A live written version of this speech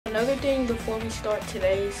Another thing before we start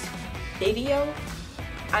today's video,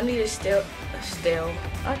 I need to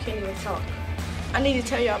I can't even talk. I need to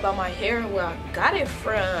tell y'all about my hair and where I got it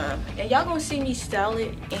from. And y'all gonna see me style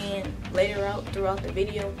it and later out throughout the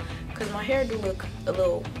video, because my hair do look a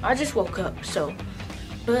little, I just woke up, so.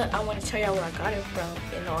 But I want to tell y'all where I got it from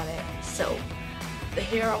and all that. So, the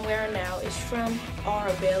hair I'm wearing now is from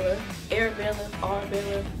Arabella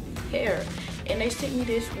Hair. And they sent me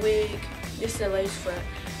this wig. This is a lace front.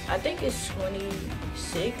 I think it's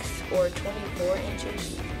 26 or 24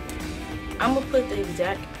 inches. I'm gonna put the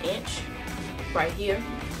exact inch right here.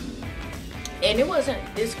 And it wasn't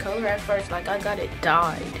this color at first, like I got it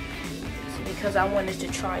dyed because I wanted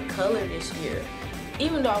to try color this year.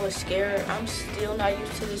 Even though I was scared, I'm still not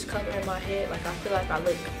used to this color in my head. Like I feel like I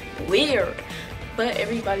look weird, but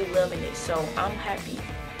everybody loving it, so I'm happy.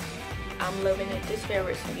 I'm loving it. This hair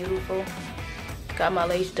is beautiful. Got my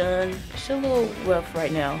lace done. It's a little rough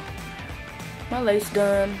right now. My lace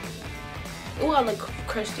done. Oh, I look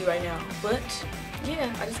crusty right now, but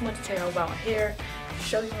yeah, I just want to tell you about my hair,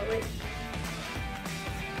 show you my wig.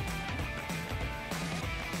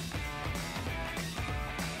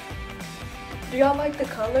 Do y'all like the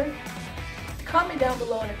color? Comment down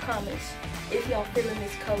below in the comments if y'all feeling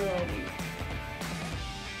this color on me.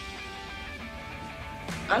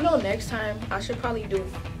 I know next time I should probably do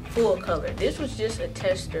full color. This was just a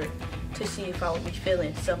tester to see if I would be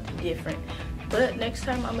feeling something different. But next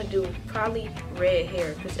time I'm gonna do probably red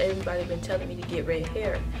hair, because everybody been telling me to get red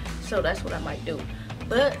hair. So that's what I might do.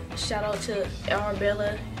 But shout out to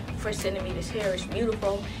Arabella for sending me this hair. It's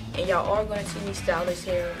beautiful, and y'all are gonna see me style this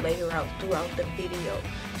hair later out throughout the video.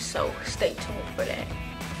 So stay tuned for that.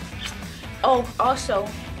 Oh, also,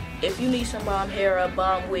 if you need some bomb hair, a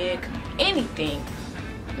bomb wig, anything,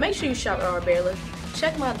 make sure you shop at Arabella.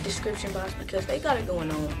 Check my description box because they got it going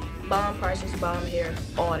on. Bomb prices, bomb hair,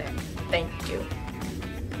 all that. Thank you.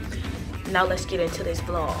 Now let's get into this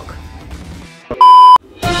vlog.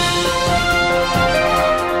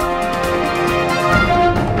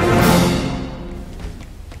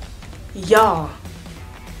 Y'all,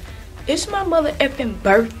 it's my mother effing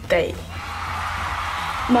birthday.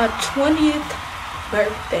 My 20th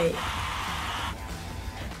birthday.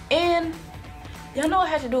 And y'all know I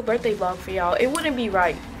had to do a birthday vlog for y'all. It wouldn't be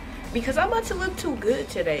right because I'm about to look too good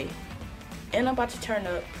today. And I'm about to turn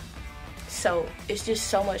up. So it's just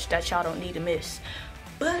so much that y'all don't need to miss.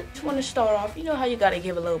 But just want to start off, you know how you got to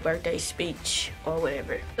give a little birthday speech or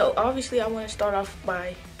whatever. So obviously I want to start off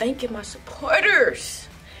by thanking my supporters.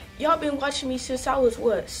 Y'all been watching me since I was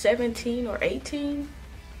what, 17 or 18?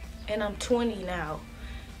 And I'm 20 now.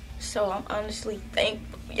 So I'm honestly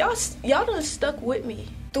thankful. Y'all done stuck with me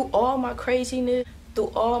through all my craziness,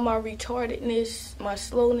 through all my retardedness, my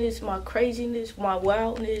slowness, my craziness, my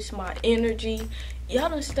wildness, my energy. Y'all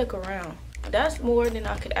done stuck around. That's more than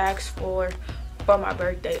I could ask for my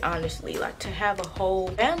birthday, honestly. Like, to have a whole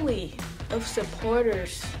family of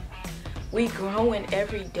supporters. We growing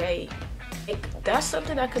every day. Like, that's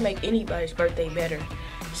something that could make anybody's birthday better.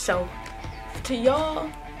 So to y'all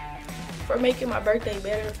for making my birthday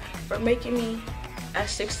better, for making me as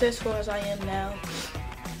successful as I am now,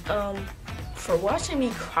 for watching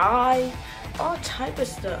me cry, all type of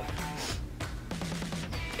stuff.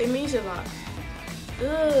 It means a lot.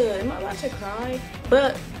 Ugh, am I about to cry?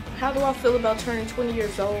 But how do I feel about turning 20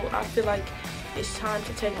 years old? I feel like it's time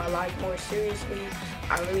to take my life more seriously.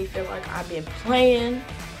 I really feel like I've been playing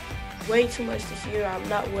way too much this year. I'm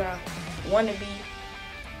not where I want to be,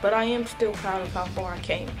 but I am still proud of how far I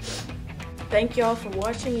came. Thank y'all for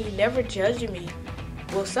watching me, never judging me.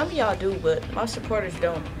 Well, some of y'all do, but my supporters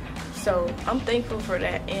don't. So I'm thankful for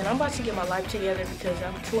that, and I'm about to get my life together because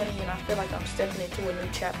I'm 20 and I feel like I'm stepping into a new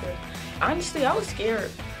chapter. Honestly, I was scared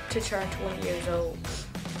to turn 20 years old.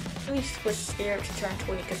 I really was scared to turn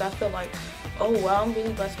 20 because I felt like, oh wow, I'm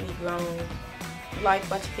really about to be grown. Life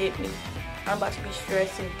about to hit me. I'm about to be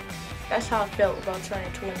stressing. That's how I felt about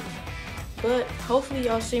turning 20. But hopefully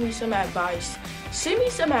y'all send me some advice. Send me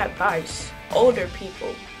some advice, older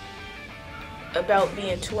people, about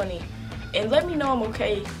being 20. And let me know I'm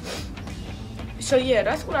okay. So yeah,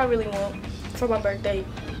 that's what I really want for my birthday.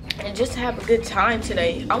 And just to have a good time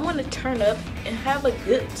today. I want to turn up and have a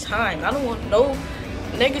good time. I don't want no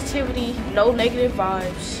negativity, no negative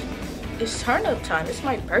vibes. It's turn up time. It's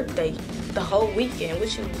my birthday. The whole weekend.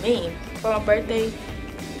 What you mean? For my birthday,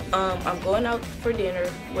 I'm going out for dinner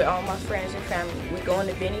with all my friends and family. We're going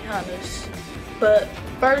to Benihana's. But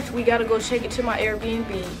first, we got to go check into my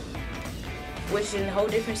Airbnb, which is in a whole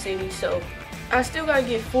different city. So I still got to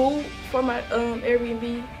get food for my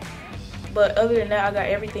Airbnb. But other than that, I got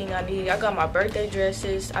everything I need. I got my birthday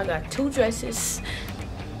dresses. I got 2 dresses.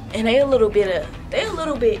 And they a little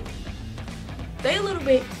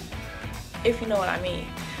bit, if you know what I mean.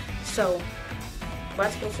 So,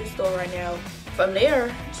 about to go to the store right now. From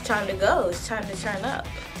there, it's time to go. It's time to turn up.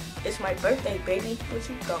 It's my birthday, baby. What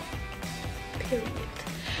you go? Period.